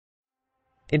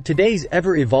In today's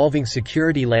ever-evolving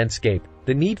security landscape,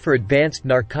 the need for advanced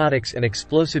narcotics and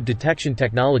explosive detection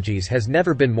technologies has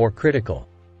never been more critical.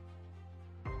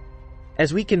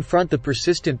 As we confront the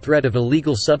persistent threat of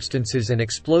illegal substances and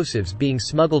explosives being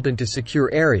smuggled into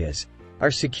secure areas,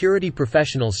 our security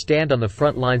professionals stand on the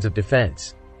front lines of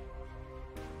defense.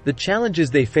 The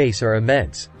challenges they face are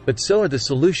immense, but so are the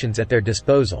solutions at their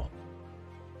disposal.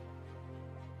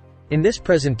 In this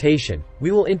presentation,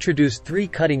 we will introduce three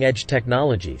cutting-edge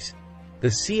technologies: the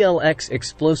CLX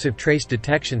Explosive Trace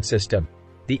Detection System,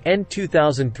 the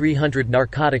N2300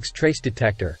 Narcotics Trace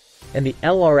Detector, and the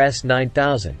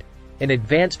LRS-9000, an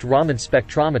Advanced Raman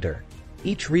Spectrometer,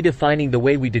 each redefining the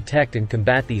way we detect and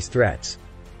combat these threats.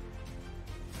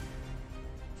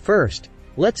 First,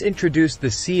 let's introduce the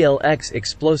CLX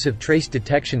Explosive Trace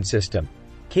Detection System,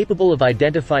 capable of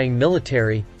identifying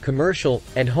military, commercial,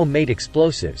 and homemade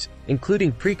explosives,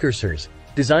 including precursors,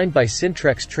 designed by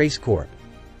Scintrex Trace Corp.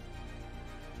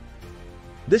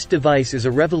 This device is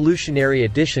a revolutionary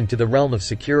addition to the realm of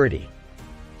security.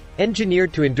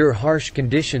 Engineered to endure harsh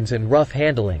conditions and rough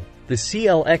handling, the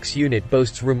CLX unit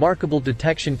boasts remarkable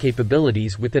detection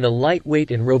capabilities within a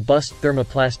lightweight and robust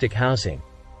thermoplastic housing.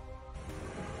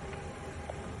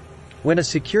 When a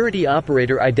security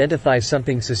operator identifies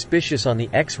something suspicious on the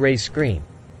X-ray screen,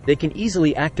 they can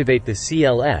easily activate the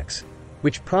CLX,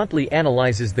 which promptly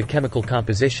analyzes the chemical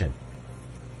composition.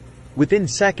 Within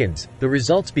seconds, the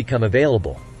results become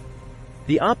available.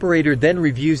 The operator then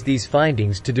reviews these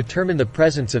findings to determine the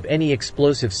presence of any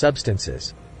explosive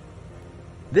substances.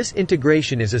 This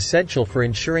integration is essential for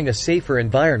ensuring a safer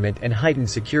environment and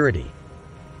heightened security.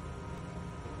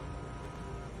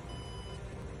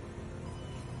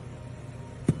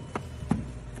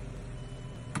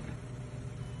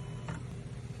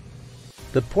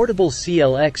 The portable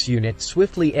CLX unit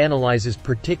swiftly analyzes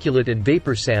particulate and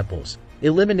vapor samples,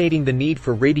 eliminating the need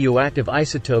for radioactive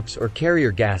isotopes or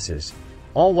carrier gases,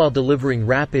 all while delivering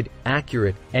rapid,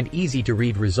 accurate, and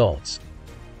easy-to-read results.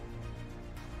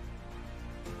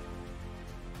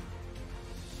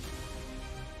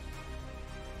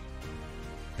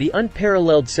 The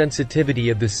unparalleled sensitivity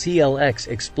of the CLX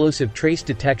Explosive Trace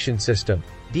Detection System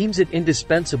deems it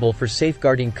indispensable for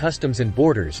safeguarding customs and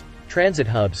borders, transit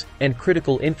hubs, and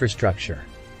critical infrastructure.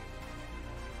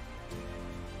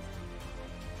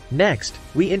 Next,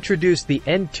 we introduce the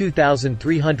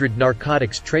N2300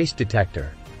 Narcotics Trace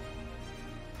Detector.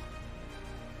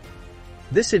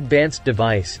 This advanced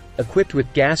device, equipped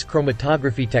with gas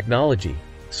chromatography technology,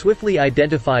 swiftly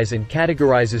identifies and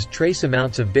categorizes trace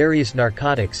amounts of various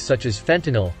narcotics such as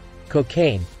fentanyl,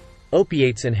 cocaine,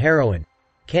 opiates and heroin,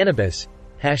 cannabis,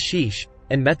 hashish,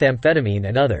 and methamphetamine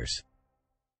and others.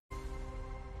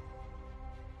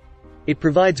 It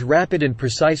provides rapid and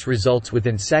precise results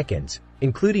within seconds,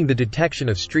 including the detection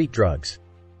of street drugs.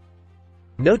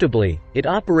 Notably, it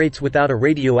operates without a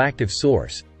radioactive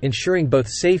source, ensuring both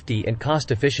safety and cost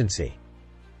efficiency.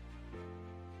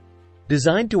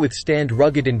 Designed to withstand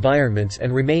rugged environments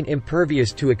and remain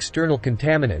impervious to external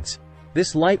contaminants,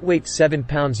 this lightweight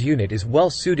 7-pound unit is well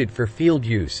suited for field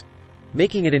use,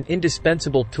 making it an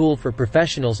indispensable tool for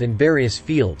professionals in various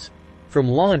fields, from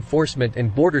law enforcement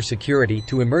and border security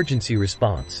to emergency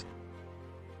response.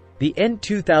 The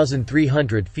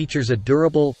N2300 features a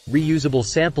durable, reusable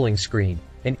sampling screen,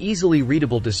 an easily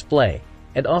readable display,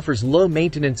 and offers low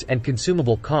maintenance and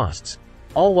consumable costs,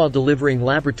 all while delivering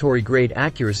laboratory-grade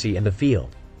accuracy in the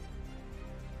field.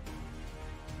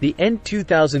 The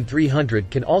N2300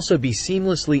 can also be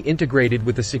seamlessly integrated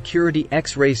with a security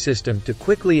X-ray system to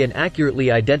quickly and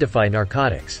accurately identify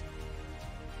narcotics.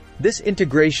 This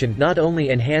integration not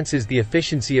only enhances the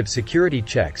efficiency of security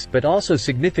checks but also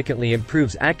significantly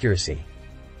improves accuracy.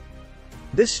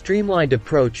 This streamlined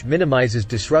approach minimizes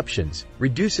disruptions,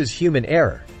 reduces human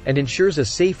error, and ensures a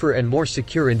safer and more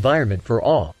secure environment for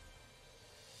all.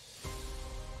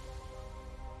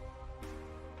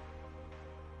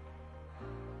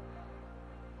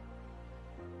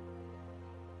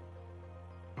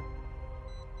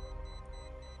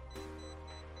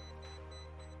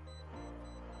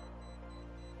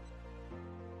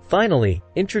 Finally,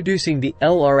 introducing the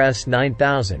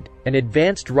LRS-9000, an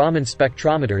Advanced Raman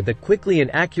Spectrometer that quickly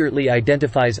and accurately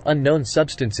identifies unknown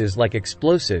substances like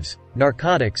explosives,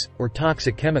 narcotics, or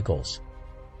toxic chemicals.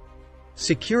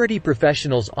 Security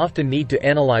professionals often need to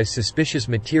analyze suspicious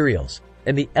materials,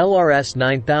 and the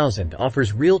LRS-9000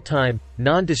 offers real-time,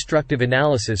 non-destructive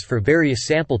analysis for various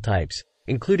sample types,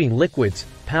 including liquids,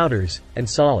 powders, and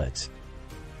solids.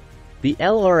 The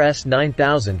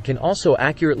LRS-9000 can also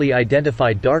accurately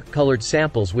identify dark-colored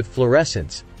samples with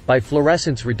fluorescence, by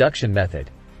fluorescence reduction method.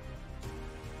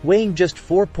 Weighing just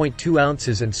 4.2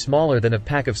 ounces and smaller than a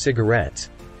pack of cigarettes,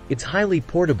 it's highly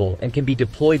portable and can be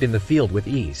deployed in the field with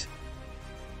ease.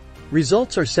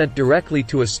 Results are sent directly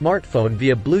to a smartphone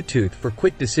via Bluetooth for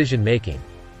quick decision-making.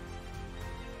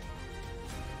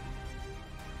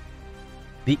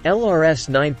 The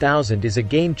LRS-9000 is a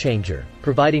game-changer,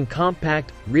 providing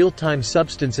compact, real-time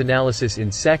substance analysis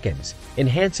in seconds,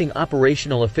 enhancing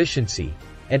operational efficiency,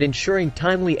 and ensuring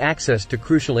timely access to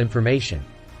crucial information.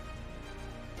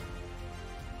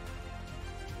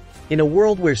 In a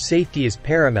world where safety is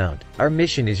paramount, our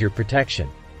mission is your protection.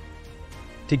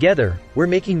 Together, we're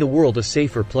making the world a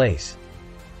safer place.